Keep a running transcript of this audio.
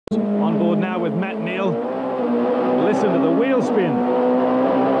with Matt Neal. Listen to the wheel spin.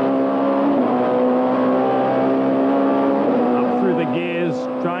 Up through the gears,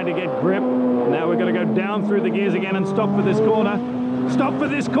 trying to get grip. Now we're going to go down through the gears again and stop for this corner. Stop for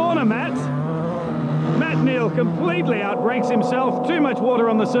this corner, Matt. Matt Neal completely outbrakes himself. Too much water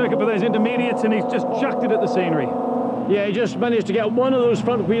on the circuit for those intermediates, and he's just chucked it at the scenery. Yeah, he just managed to get one of those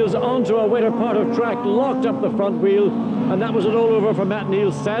front wheels onto a wetter part of track, locked up the front wheel, and that was it all over for Matt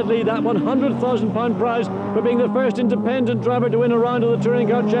Neal. Sadly, that £100,000 prize for being the first independent driver to win a round of the Touring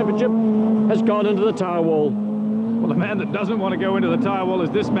Car Championship has gone into the tyre wall. Well, the man that doesn't want to go into the tyre wall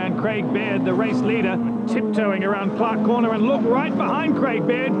is this man, Craig Baird, the race leader, tiptoeing around Clark Corner, and look right behind Craig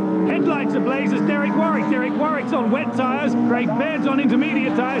Baird. Headlights ablaze is Derek Warwick. Derek Warwick's on wet tyres, Craig Baird's on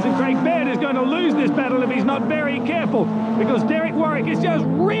intermediate tyres, and Craig Baird is going to lose this battle if he's not very careful, because Derek Warwick is just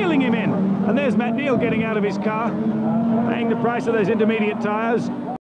reeling him in. And there's Matt Neal getting out of his car, paying the price of those intermediate tyres.